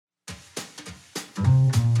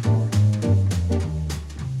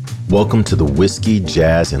Welcome to the Whiskey,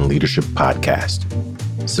 Jazz, and Leadership Podcast.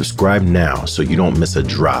 Subscribe now so you don't miss a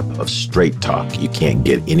drop of straight talk you can't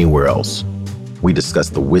get anywhere else. We discuss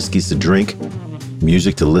the whiskeys to drink,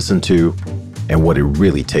 music to listen to, and what it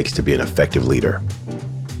really takes to be an effective leader.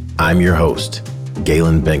 I'm your host,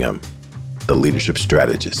 Galen Bingham, the leadership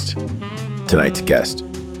strategist. Tonight's guest,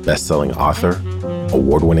 best-selling author,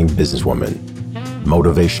 award-winning businesswoman,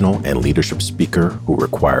 motivational and leadership speaker who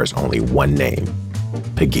requires only one name,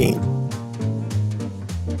 Pegine.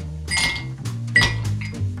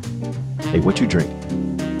 Hey, what you drink?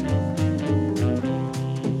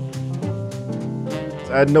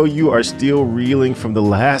 I know you are still reeling from the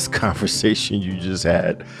last conversation you just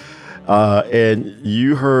had. And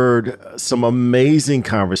you heard some amazing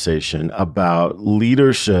conversation about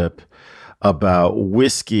leadership, about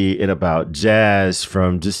whiskey, and about jazz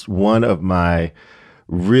from just one of my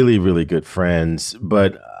really, really good friends.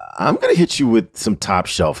 But I'm going to hit you with some top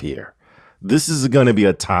shelf here. This is going to be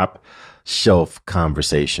a top shelf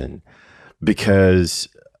conversation because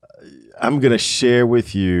I'm going to share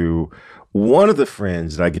with you one of the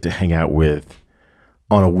friends that I get to hang out with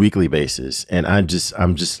on a weekly basis. And I'm just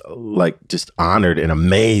honored and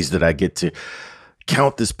amazed that I get to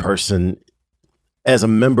count this person as a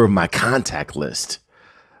member of my contact list.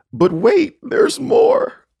 But wait, there's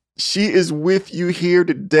more. She is with you here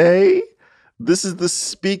today. This is the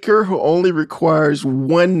speaker who only requires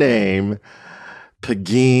one name.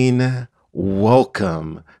 Pegine,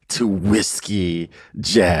 welcome to Whiskey,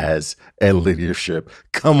 Jazz, and Leadership.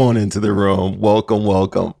 Come on into the room. Welcome,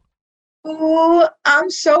 welcome. Oh,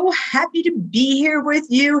 I'm so happy to be here with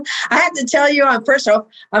you. I have to tell you, first off,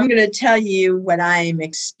 I'm going to tell you what I'm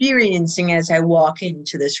experiencing as I walk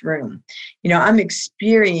into this room. I'm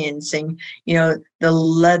experiencing, the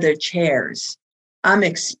leather chairs. I'm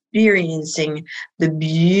experiencing the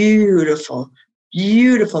beautiful,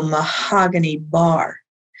 beautiful mahogany bar.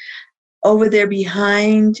 Over there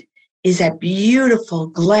behind is that beautiful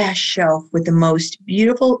glass shelf with the most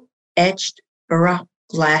beautiful etched Baroque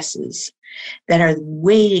glasses that are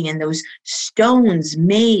waiting, and those stones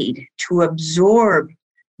made to absorb,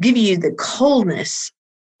 give you the coldness,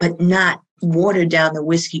 but not water down the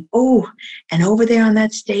whiskey. Oh, and over there on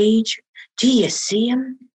that stage, do you see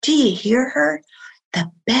him? Do you hear her? The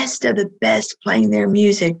best of the best playing their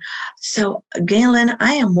music. So, Galen,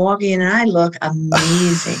 I am walking and I look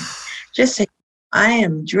amazing. Just say, I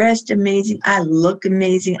am dressed amazing. I look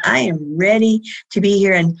amazing. I am ready to be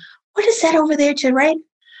here. And what is that over there to the right?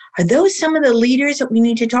 Are those some of the leaders that we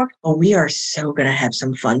need to talk? Oh, we are so going to have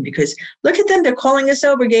some fun because look at them. They're calling us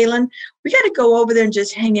over, Galen. We got to go over there and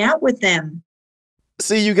just hang out with them.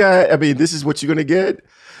 See, you guys, this is what you're going to get.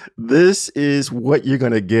 This is what you're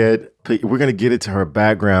going to get. We're going to get into her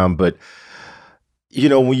background. But,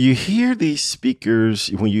 when you hear these speakers,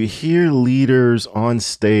 when you hear leaders on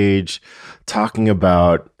stage talking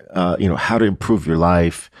about, how to improve your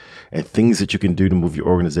life and things that you can do to move your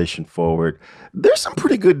organization forward, there's some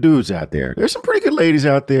pretty good dudes out there. There's some pretty good ladies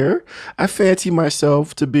out there. I fancy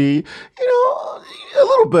myself to be, a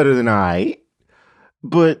little better than I.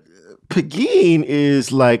 But Pegine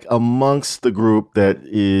is like amongst the group that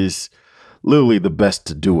is literally the best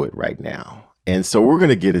to do it right now. And so we're going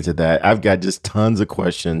to get into that. I've got just tons of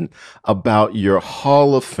questions about your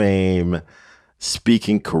Hall of Fame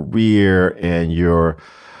speaking career and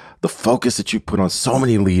the focus that you put on so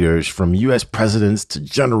many leaders, from U.S. presidents to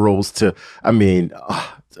generals to,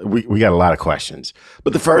 we got a lot of questions.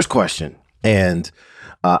 But the first question, and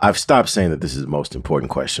I've stopped saying that this is the most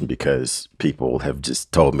important question because people have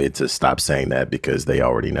just told me to stop saying that because they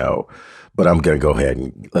already know. But I'm going to go ahead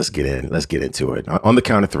and let's get into it. On the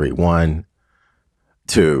count of three. 1,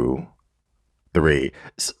 2, 3.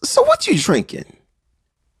 So what you drinking?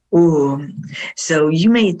 Ooh, so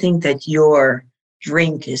you may think that your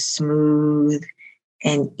drink is smooth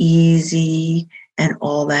and easy and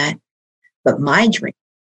all that. But my drink,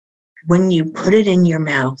 when you put it in your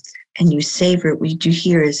mouth and you savor it, what you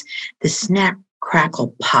hear is the snap,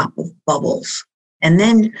 crackle, pop of bubbles. And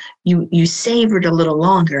then you savor it a little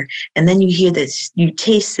longer, and then you hear this, you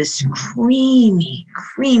taste this creamy,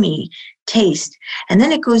 creamy taste. And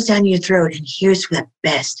then it goes down your throat, and here's the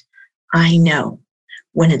best. I know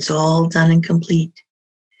when it's all done and complete,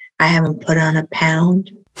 I haven't put on a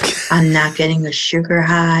pound. I'm not getting a sugar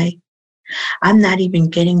high. I'm not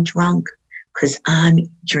even getting drunk because I'm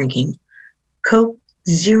drinking Coke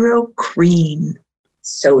Zero Cream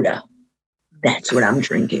soda. That's what I'm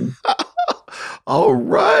drinking. All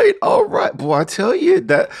right. Boy, I tell you,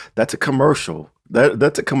 that's a commercial.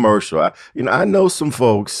 That's a commercial. I know some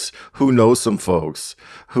folks who know some folks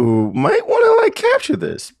who might want to like capture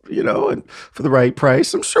this, and for the right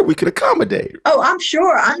price, I'm sure we could accommodate. Oh, I'm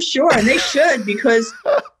sure, and they should because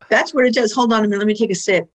that's what it does. Hold on a minute, let me take a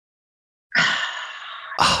sip.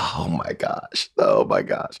 Oh my gosh! Oh my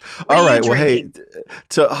gosh! What are All you right. Well, hey, drinking?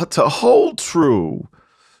 to hold true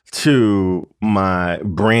to my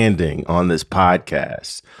branding on this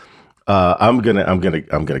podcast, I'm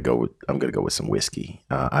gonna go with some whiskey.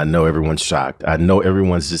 I know everyone's shocked. I know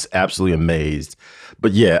everyone's just absolutely amazed.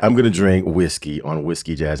 But yeah, I'm gonna drink whiskey on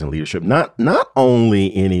Whiskey, Jazz, and Leadership. Not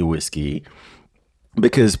only any whiskey,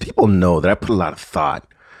 because people know that I put a lot of thought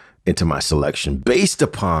into my selection based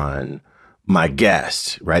upon my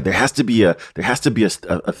guest. Right? There has to be a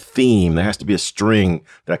theme. There has to be a string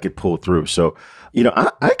that I could pull through. So,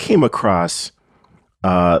 I came across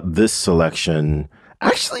this selection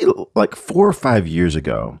actually like 4 or 5 years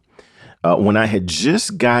ago, when I had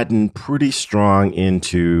just gotten pretty strong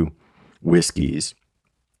into whiskeys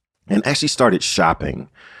and actually started shopping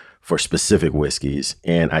for specific whiskeys.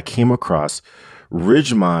 And I came across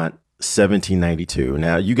Ridgemont 1792.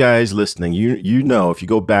 Now, you guys listening, you know, if you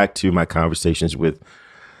go back to my conversations with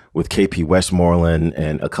KP Westmoreland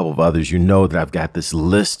and a couple of others, you know that I've got this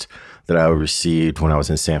list that I received when I was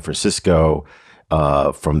in San Francisco,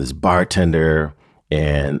 from this bartender,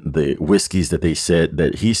 and the whiskeys that he said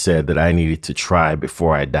that I needed to try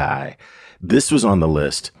before I die. This was on the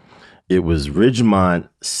list. It was Ridgemont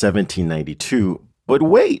 1792. But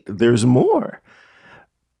wait, there's more.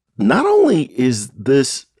 Not only is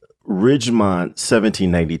this Ridgemont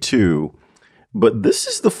 1792, but this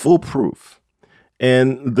is the full proof.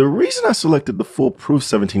 And the reason I selected the full proof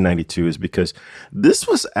 1792 is because this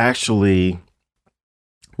was actually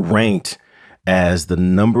ranked as the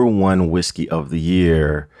number one whiskey of the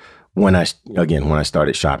year when I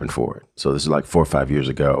started shopping for it. So this is like 4 or 5 years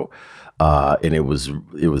ago. And it was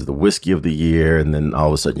the whiskey of the year. And then all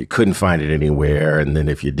of a sudden you couldn't find it anywhere. And then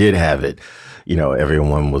if you did have it,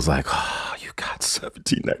 everyone was like, oh, you got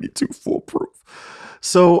 1792 full proof.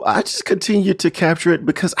 So I just continue to capture it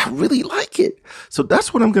because I really like it. So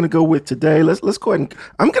that's what I'm going to go with today. Let's go ahead and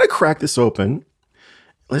I'm going to crack this open.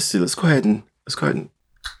 Let's see. Let's go ahead and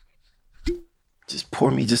just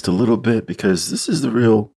pour me just a little bit because this is the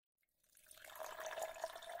real.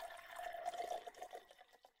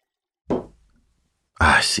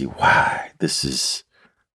 I see why this is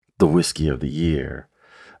the whiskey of the year.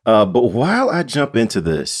 But while I jump into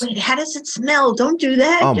this, Wait, how does it smell? Don't do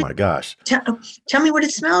that. oh Just my gosh, tell me what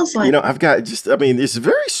it smells like. I've got it's a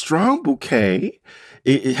very strong bouquet.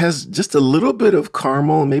 It has just a little bit of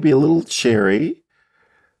caramel, maybe a little cherry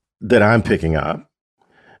that I'm picking up.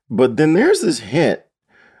 But then there's this hint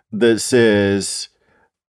that says,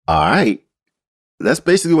 all right, that's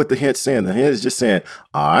basically what the hint's saying. The hint is just saying,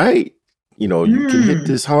 all right, you can hit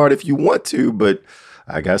this hard if you want to, but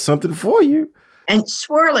I got something for you. And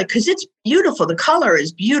swirl it because it's beautiful. The color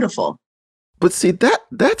is beautiful. But see,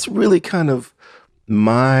 that's really kind of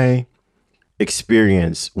my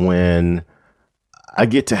experience when I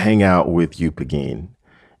get to hang out with you, Pegine,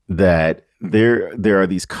 that there are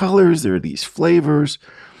these colors, there are these flavors,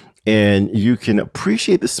 and you can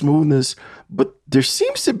appreciate the smoothness, but there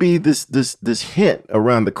seems to be this hint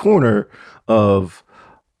around the corner of,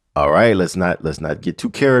 all right, let's not get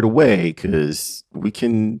too carried away because we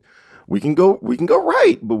can go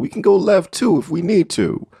right, but we can go left too if we need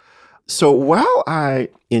to. So while I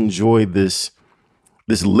enjoy this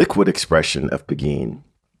liquid expression of Pegine,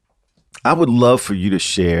 I would love for you to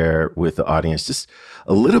share with the audience just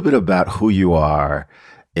a little bit about who you are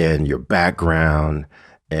and your background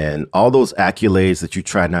and all those accolades that you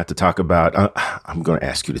try not to talk about. I'm going to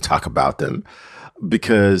ask you to talk about them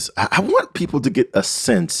because I want people to get a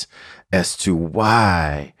sense as to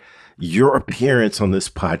why your appearance on this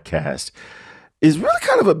podcast is really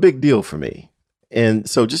kind of a big deal for me. And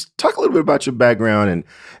so just talk a little bit about your background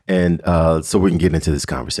and so we can get into this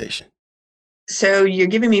conversation. So you're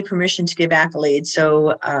giving me permission to give accolades.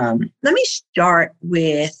 So let me start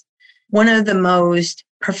with one of the most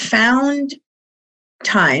profound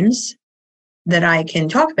times that I can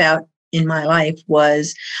talk about in my life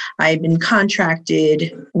was I've been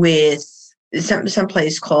contracted with some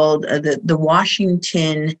place called the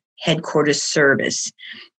Washington Headquarters Service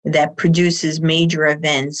that produces major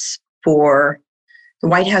events for the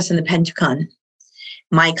White House and the Pentagon.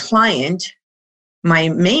 My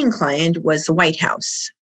main client was the White House,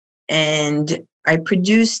 and I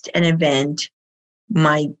produced an event.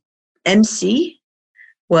 My MC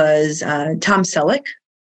was Tom Selleck.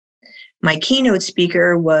 My keynote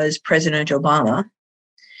speaker was President Obama.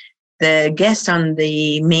 The guest on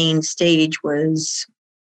the main stage was,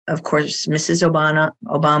 of course, Mrs.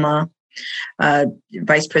 Obama,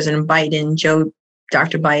 Vice President Biden,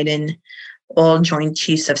 Dr. Biden, all Joint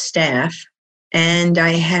Chiefs of Staff. And I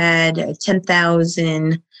had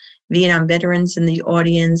 10,000 Vietnam veterans in the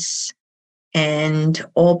audience and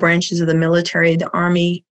all branches of the military, the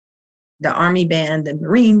Army band, the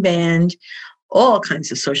Marine band, all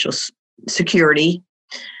kinds of social security.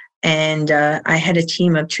 And I had a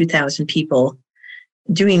team of 2,000 people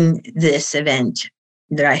doing this event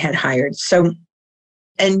that I had hired. So,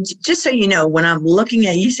 and just so you know, when I'm looking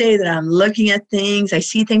at, you say that I'm looking at things, I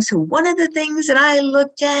see things. So one of the things that I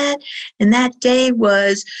looked at in that day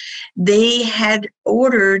was the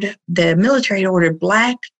military had ordered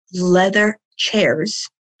black leather chairs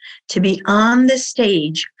to be on the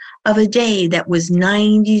stage of a day that was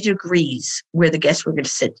 90 degrees where the guests were going to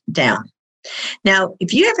sit down. Now,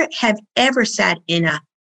 if you have ever sat in a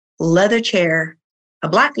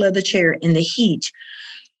black leather chair in the heat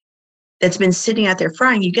that's been sitting out there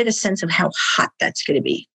frying, you get a sense of how hot that's going to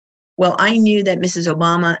be. Well, I knew that Mrs.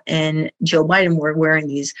 Obama and Joe Biden were wearing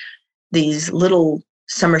these little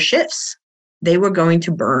summer shifts. They were going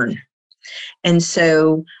to burn. And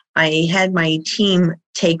so I had my team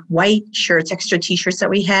take white shirts, extra t-shirts that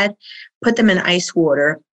we had, put them in ice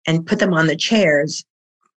water and put them on the chairs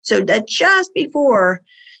so that just before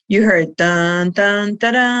you heard dun, dun,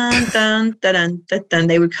 dun, dun, dun, dun, dun, dun,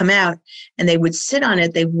 they would come out and they would sit on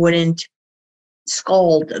it. They wouldn't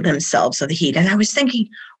scald themselves of the heat. And I was thinking,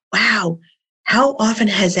 wow, how often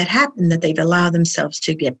has that happened that they've allowed themselves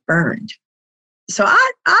to get burned? So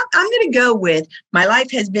I'm going to go with my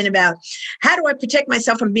life has been about how do I protect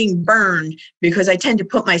myself from being burned, because I tend to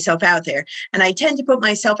put myself out there, and I tend to put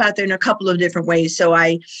myself out there in a couple of different ways. So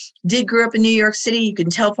I did grow up in New York City. You can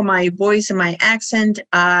tell from my voice and my accent.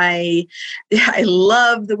 I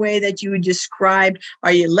love the way that you described,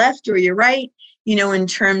 are you left or you right? You know, in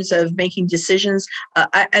terms of making decisions,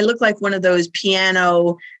 I look like one of those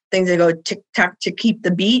piano things that go tick tock to keep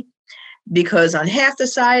the beat, because on half the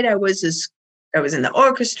side I was in the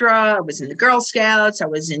orchestra, I was in the Girl Scouts, I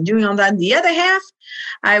was in doing all that. The other half,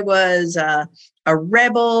 I was a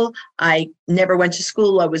rebel. I never went to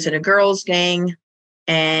school. I was in a girls' gang,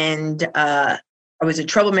 and I was a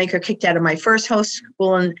troublemaker, kicked out of my first high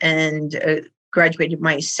school and graduated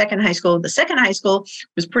my second high school. The second high school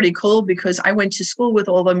was pretty cool because I went to school with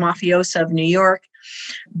all the mafiosa of New York.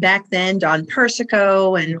 Back then, Don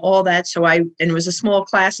Persico and all that. And it was a small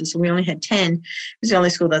class, so we only had 10. It was the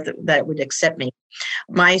only school that would accept me.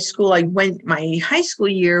 My high school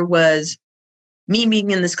year was me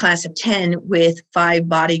being in this class of 10 with 5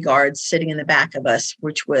 bodyguards sitting in the back of us,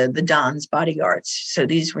 which were the Don's bodyguards. So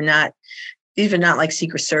these were not like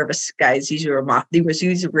Secret Service guys. These were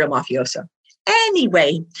real mafioso.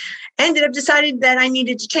 Anyway, ended up decided that I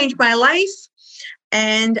needed to change my life.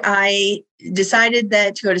 And I decided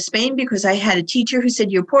that to go to Spain because I had a teacher who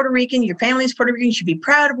said, you're Puerto Rican, your family's Puerto Rican, you should be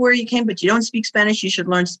proud of where you came, but you don't speak Spanish, you should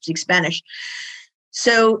learn to speak Spanish.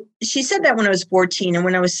 So she said that when I was 14, and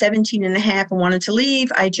when I was 17 and a half and wanted to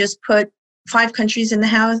leave, I just put 5 countries in the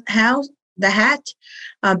hat,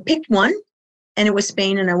 picked one, and it was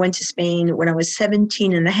Spain. And I went to Spain when I was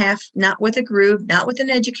 17 and a half, not with a group, not with an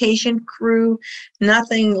education crew,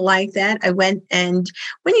 nothing like that. I went, and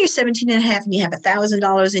when you're 17 and a half and you have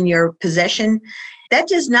 $1,000 in your possession, that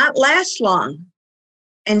does not last long.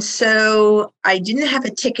 And so I didn't have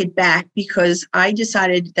a ticket back because I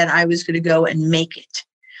decided that I was going to go and make it.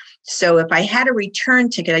 So if I had a return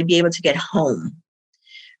ticket, I'd be able to get home.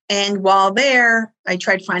 And while there, I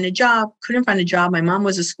tried to find a job, couldn't find a job. My mom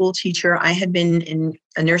was a school teacher. I had been in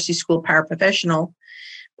a nursing school paraprofessional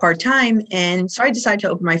part-time. And so I decided to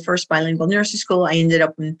open my first bilingual nursing school. I ended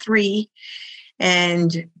up in 3.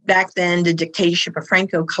 And back then, the dictatorship of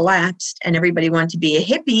Franco collapsed and everybody wanted to be a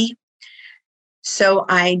hippie. So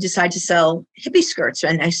I decided to sell hippie skirts,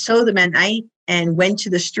 and I sewed them at night and went to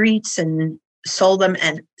the streets and sold them,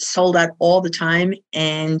 and sold out all the time.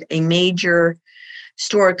 And a major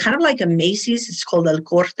store, kind of like a Macy's, it's called El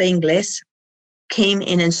Corte Inglés, came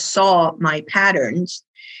in and saw my patterns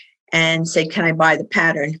and said, can I buy the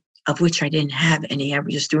pattern? Of which I didn't have any. I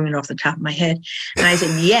was just doing it off the top of my head. And I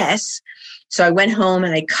said, yes. So I went home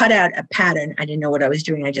and I cut out a pattern. I didn't know what I was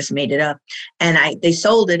doing. I just made it up. And they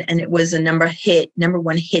sold it, and it was a number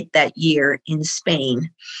 1 hit that year in Spain.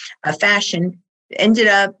 A fashion. Ended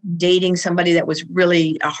up dating somebody that was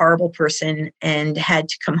really a horrible person and had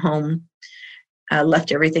to come home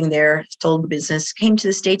left everything there, sold the business, came to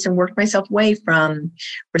the States and worked myself away from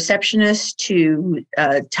receptionist to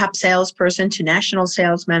top salesperson to national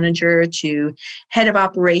sales manager to head of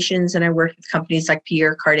operations. And I worked with companies like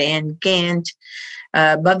Pierre Cardin, Gant,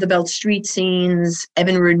 Above the Belt Street Scenes,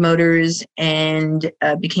 Evinrude Motors, and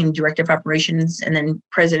became director of operations and then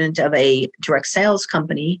president of a direct sales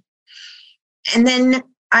company. And then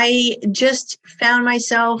I just found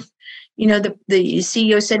myself, the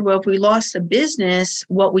CEO said, well, if we lost the business,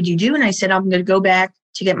 what would you do? And I said, I'm going to go back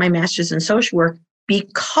to get my master's in social work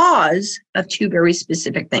because of two very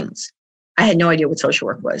specific things. I had no idea what social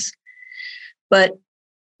work was. But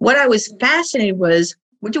what I was fascinated was,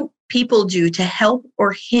 what do people do to help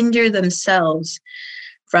or hinder themselves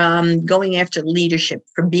from going after leadership,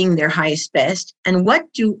 from being their highest best? And what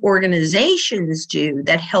do organizations do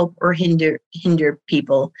that help or hinder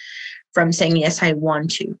people from saying, yes, I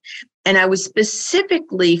want to? And I was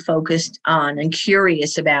specifically focused on and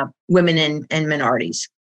curious about women and minorities,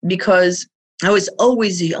 because I was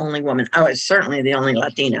always the only woman. I was certainly the only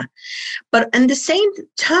Latina. But at the same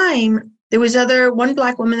time, there was one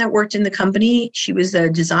Black woman that worked in the company. She was a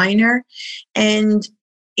designer. And,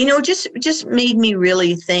 just made me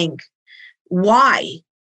really think, why?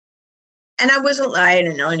 And I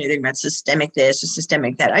didn't know anything about systemic this or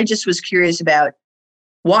systemic that. I just was curious about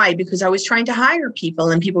why, because I was trying to hire people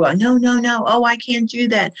and people go, no. Oh, I can't do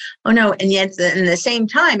that. Oh, no. And yet in the same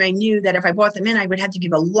time, I knew that if I brought them in, I would have to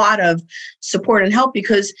give a lot of support and help,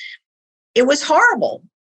 because it was horrible.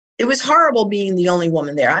 It was horrible being the only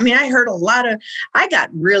woman there. I mean, I got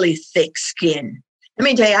really thick skin. Let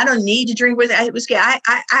me tell you, I don't need to drink with whiskey. I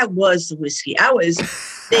was the whiskey. I was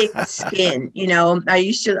thick skin.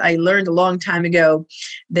 I learned a long time ago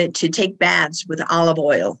that to take baths with olive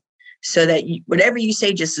oil, so that whatever you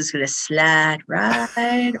say just is going to slide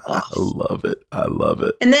right off. I love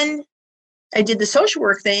it. And then I did the social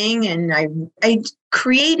work thing, and I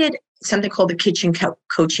created something called the Kitchen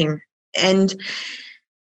Coaching. And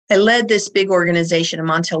I led this big organization, and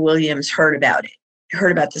Montel Williams heard about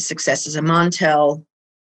the successes. And Montel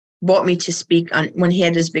brought me to speak on when he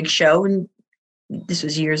had his big show. And this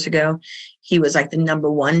was years ago. He was like the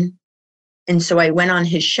number one. And so I went on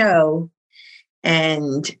his show,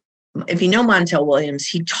 and if you know Montel Williams,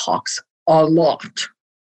 he talks a lot.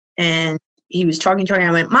 And he was talking to me.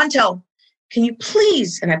 I went, Montel, can you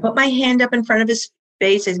please? And I put my hand up in front of his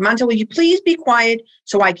face. I said, Montel, will you please be quiet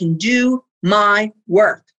so I can do my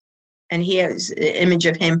work? And he has an image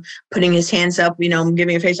of him putting his hands up,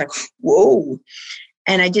 giving a face like, whoa.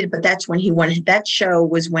 And I did it, but that's when he won. That show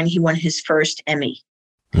was when he won his first Emmy.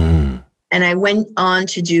 And I went on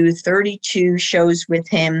to do 32 shows with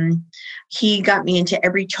him. He got me into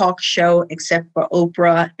every talk show except for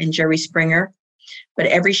Oprah and Jerry Springer. But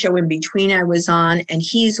every show in between I was on. And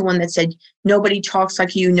he's the one that said, nobody talks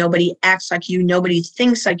like you. Nobody acts like you. Nobody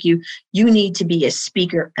thinks like you. You need to be a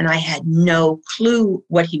speaker. And I had no clue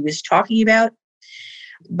what he was talking about.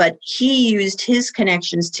 But he used his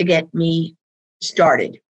connections to get me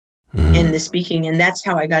started in the speaking. And that's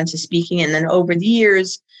how I got into speaking. And then over the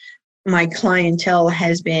years, my clientele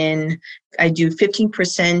has been, I do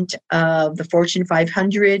 15% of the Fortune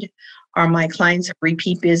 500 are my clients of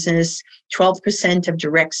repeat business, 12% of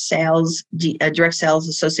Direct Sales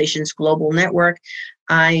Association's global network.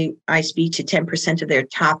 I speak to 10% of their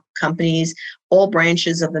top companies, all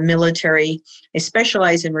branches of the military. I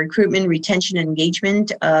specialize in recruitment, retention, and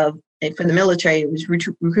engagement of, for the military, it was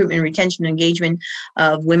recruitment, retention, and engagement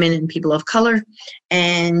of women and people of color.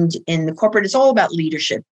 And in the corporate, it's all about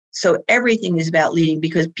leadership. So everything is about leading,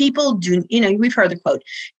 because people do, we've heard the quote,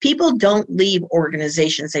 people don't leave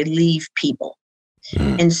organizations, they leave people.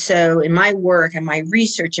 And so in my work and my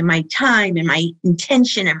research and my time and my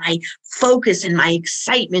intention and my focus and my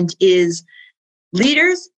excitement is,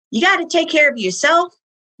 leaders, you got to take care of yourself.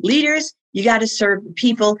 Leaders, you got to serve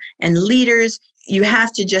people. And leaders, you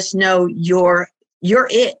have to just know you're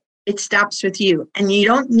it. It stops with you. And you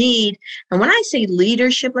don't need, and when I say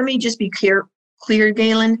leadership, let me just be clear,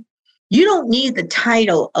 Galen, you don't need the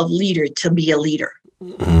title of leader to be a leader.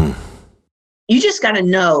 You just got to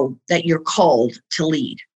know that you're called to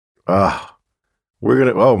lead. Oh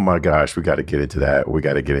my gosh, we got to get into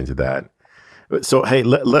that. So, hey,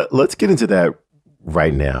 let's get into that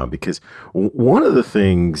right now, because one of the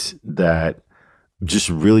things that just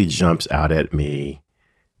really jumps out at me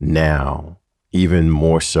now, even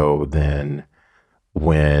more so than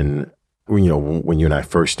when you and I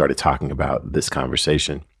first started talking about this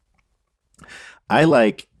conversation, I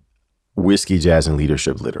like whiskey, jazz, and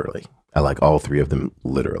leadership literally. I like all three of them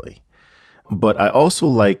literally. But I also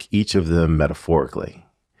like each of them metaphorically.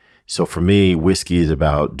 So for me, whiskey is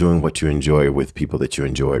about doing what you enjoy with people that you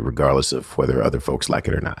enjoy, regardless of whether other folks like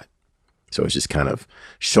it or not. So it's just kind of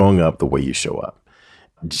showing up the way you show up.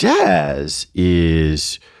 Jazz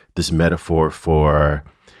is this metaphor for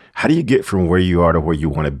how do you get from where you are to where you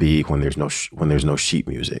want to be when there's no sheet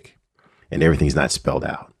music and everything's not spelled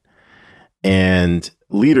out. And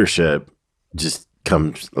leadership just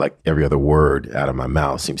comes like every other word out of my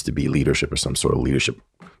mouth seems to be leadership or some sort of leadership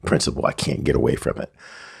principle. I can't get away from it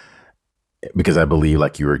because I believe,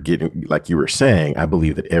 like you were saying, I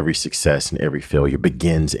believe that every success and every failure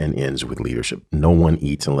begins and ends with leadership. No one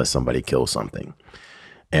eats unless somebody kills something.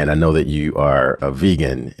 And I know that you are a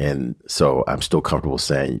vegan, and so I'm still comfortable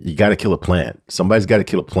saying you got to kill a plant. Somebody's got to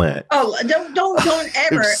kill a plant. Oh, don't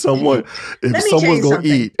ever. if someone's going to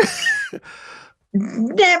eat.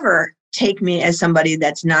 Never take me as somebody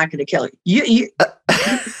that's not going to kill you.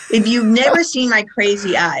 If you've never seen my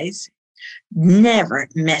crazy eyes, never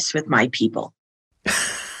mess with my people.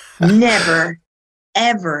 Never,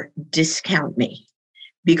 ever discount me,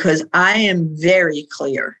 because I am very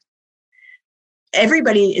clear.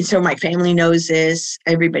 Everybody, so my family knows this.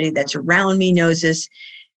 Everybody that's around me knows this.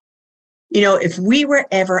 If we were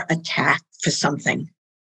ever attacked for something,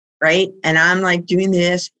 right? And I'm like doing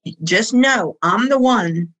this, just know I'm the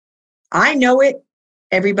one. I know it.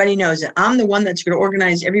 Everybody knows it. I'm the one that's going to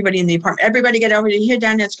organize everybody in the apartment. Everybody get over here,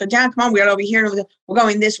 down. Let's go down. Come on, we got over here. We're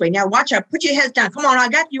going this way. Now watch out. Put your heads down. Come on, I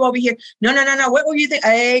got you over here. No. What were you think?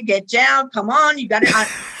 Hey, get down. Come on. You got it.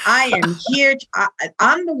 I am here.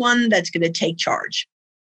 I'm the one that's going to take charge.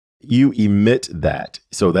 You emit that.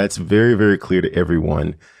 So that's very, very clear to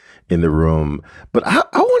everyone in the room. But I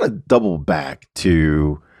want to double back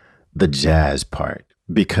to the jazz part,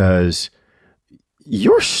 because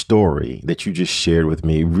your story that you just shared with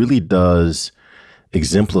me really does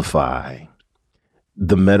exemplify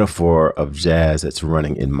the metaphor of jazz that's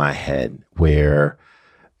running in my head, where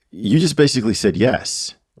you just basically said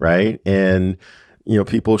yes, right? And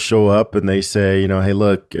people show up and they say, hey,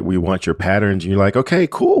 look, we want your patterns. And you're like, okay,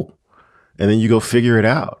 cool. And then you go figure it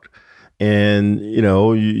out. And,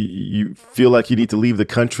 you feel like you need to leave the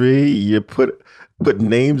country. You put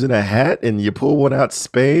names in a hat and you pull one out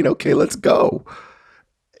Spain. Okay, let's go.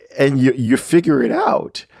 And you figure it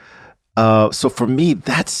out. So for me,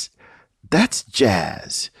 that's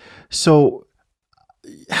jazz. So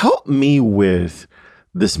help me with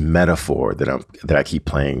this metaphor that I keep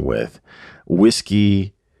playing with: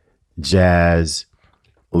 whiskey, jazz,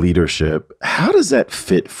 leadership. How does that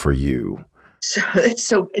fit for you?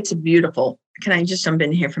 It's beautiful. Can I just jump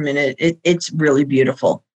in here for a minute? It's really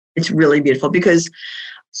beautiful. It's really beautiful because.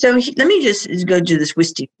 So let me just go to this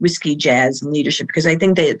whiskey, jazz, and leadership, because I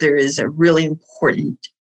think that there is a really important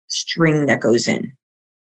string that goes in.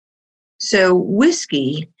 So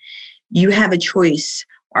whiskey, you have a choice.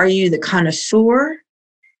 Are you the connoisseur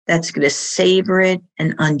that's going to savor it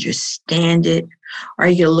and understand it? Are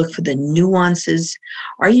you going to look for the nuances?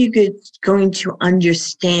 Are you going to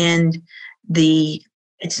understand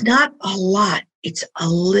it's not a lot, it's a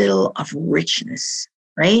little of richness,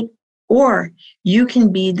 right? Or you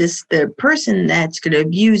can be the person that's going to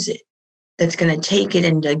abuse it, that's going to take it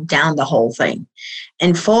and dig down the whole thing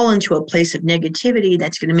and fall into a place of negativity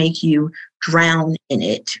that's going to make you drown in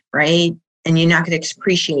it, right? And you're not going to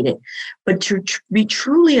appreciate it. But to be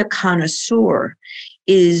truly a connoisseur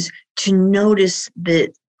is to notice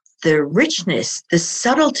the richness, the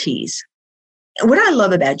subtleties. And what I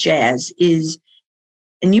love about jazz is,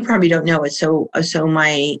 and you probably don't know it, so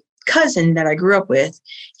my cousin that I grew up with,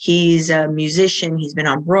 he's a musician. He's been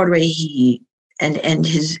on Broadway. And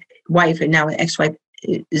his wife, and now ex-wife,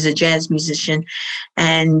 is a jazz musician,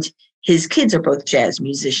 and his kids are both jazz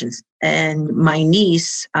musicians. And my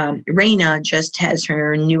niece, Reina, just has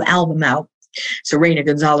her new album out. So Reina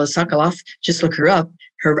Gonzalez Sokoloff, just look her up.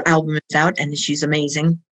 Her album is out, and she's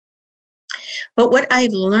amazing. But what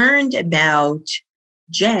I've learned about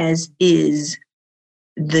jazz is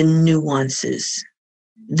the nuances,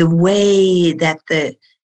 the way that the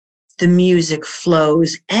music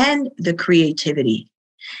flows, and the creativity.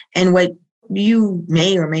 And what you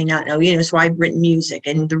may or may not know, so I've written music.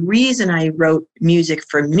 And the reason I wrote music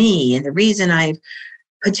for me, and the reason I've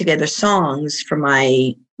put together songs for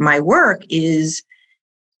my work, is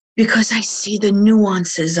because I see the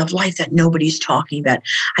nuances of life that nobody's talking about.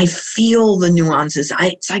 I feel the nuances.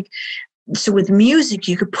 It's like, so with music,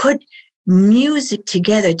 you could put music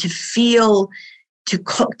together to feel, to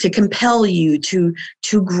compel you, to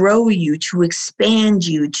grow you, to expand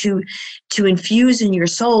you, to infuse in your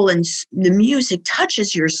soul. And the music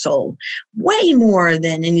touches your soul way more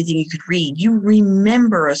than anything you could read. You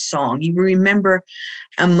remember a song. You remember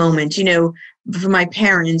a moment. for my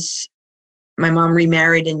parents, my mom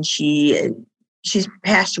remarried and she's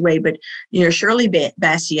passed away, but Shirley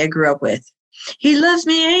Bassey I grew up with. He loves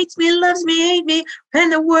me, hates me, loves me, hates me,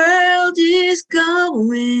 and the world is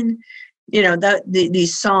going.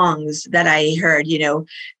 These songs that I heard,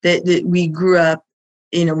 that we grew up,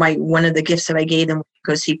 one of the gifts that I gave them was to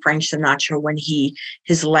go see Frank Sinatra when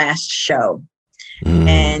his last show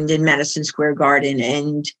and in Madison Square Garden.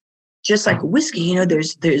 And just like whiskey,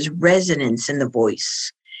 there's resonance in the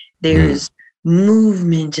voice. There's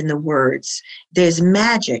movement in the words. There's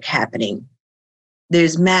magic happening.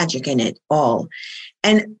 There's magic in it all.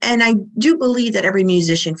 And I do believe that every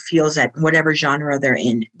musician feels that whatever genre they're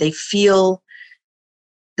in. They feel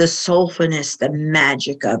the soulfulness, the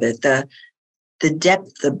magic of it, the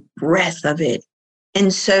depth, the breadth of it.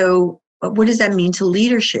 And so what does that mean to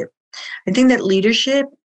leadership? I think that leadership,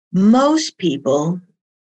 most people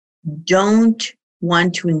don't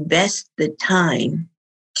want to invest the time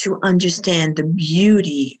to understand the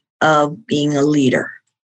beauty of being a leader,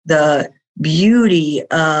 the beauty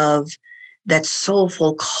of that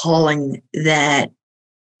soulful calling that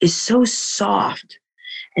is so soft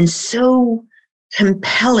and so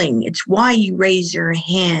compelling. It's why you raise your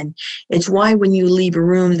hand. It's why when you leave a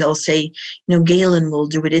room, they'll say, Galen will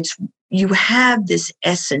do it. You have this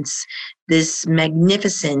essence, this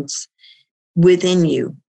magnificence within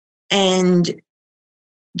you. And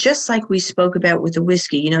just like we spoke about with the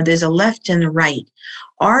whiskey, there's a left and a right.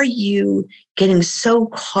 Are you getting so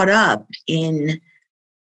caught up in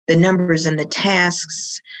the numbers and the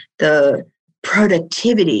tasks, the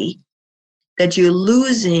productivity, that you're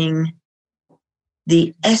losing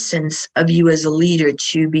the essence of you as a leader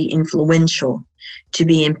to be influential, to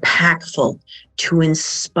be impactful, to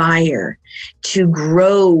inspire, to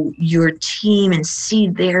grow your team and see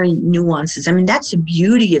their nuances? I mean, that's the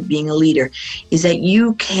beauty of being a leader, is that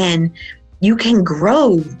you can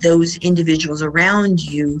grow those individuals around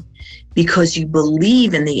you because you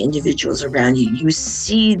believe in the individuals around you. You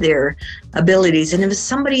see their abilities. And if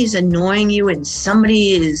somebody is annoying you and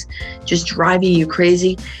somebody is just driving you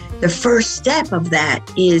crazy, the first step of that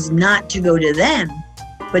is not to go to them,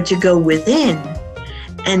 but to go within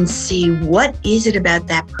and see what is it about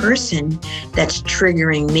that person that's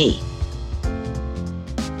triggering me.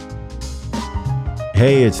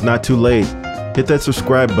 Hey, it's not too late. Hit that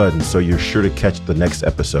subscribe button so you're sure to catch the next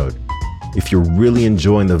episode. If you're really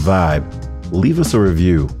enjoying the vibe, leave us a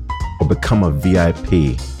review or become a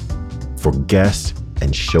VIP for guest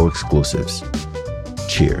and show exclusives.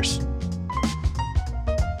 Cheers.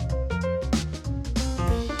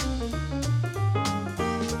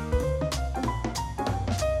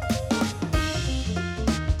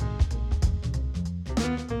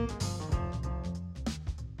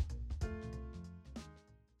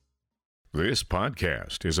 This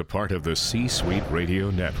podcast is a part of the C-Suite Radio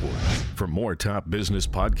Network. For more top business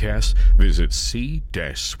podcasts, visit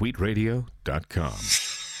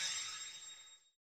c-suiteradio.com.